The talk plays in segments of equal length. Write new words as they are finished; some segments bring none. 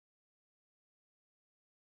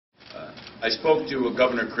I spoke to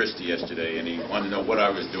Governor Christie yesterday, and he wanted to know what I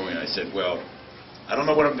was doing. I said, well, I don't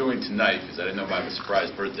know what I'm doing tonight because I didn't know if I have a surprise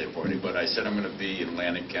birthday party, but I said I'm going to be in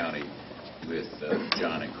Atlantic County with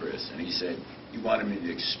John and Chris. And he said he wanted me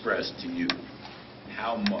to express to you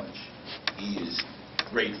how much he is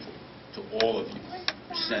grateful to all of you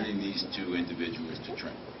for sending these two individuals to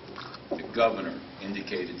Trenton. The governor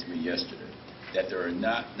indicated to me yesterday that there are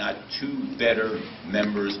not two better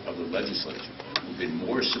members of the legislature who've been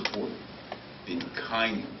more supportive, been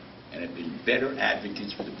kinder, and have been better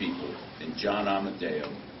advocates for the people than John Amodeo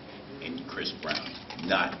and Chris Brown.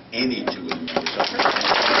 Not any two of the members of the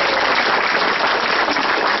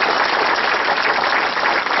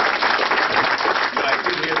I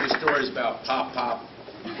did hear the stories about Pop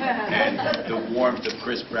and the warmth of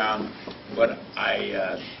Chris Brown, but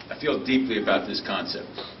I feel deeply about this concept.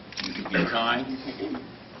 You can be kind,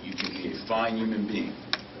 you can be a fine human being,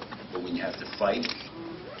 but when you have to fight,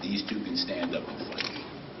 these two can stand up and fight.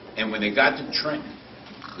 And when they got to Trenton,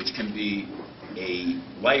 which can be a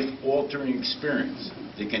life-altering experience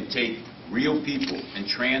that can take real people and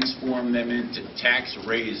transform them into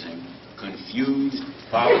tax-raising, confused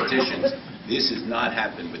politicians, this has not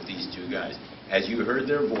happened with these two guys. As you heard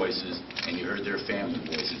their voices and you heard their family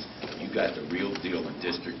voices, you got the real deal in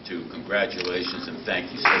District 2. Congratulations and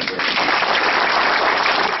thank you so much.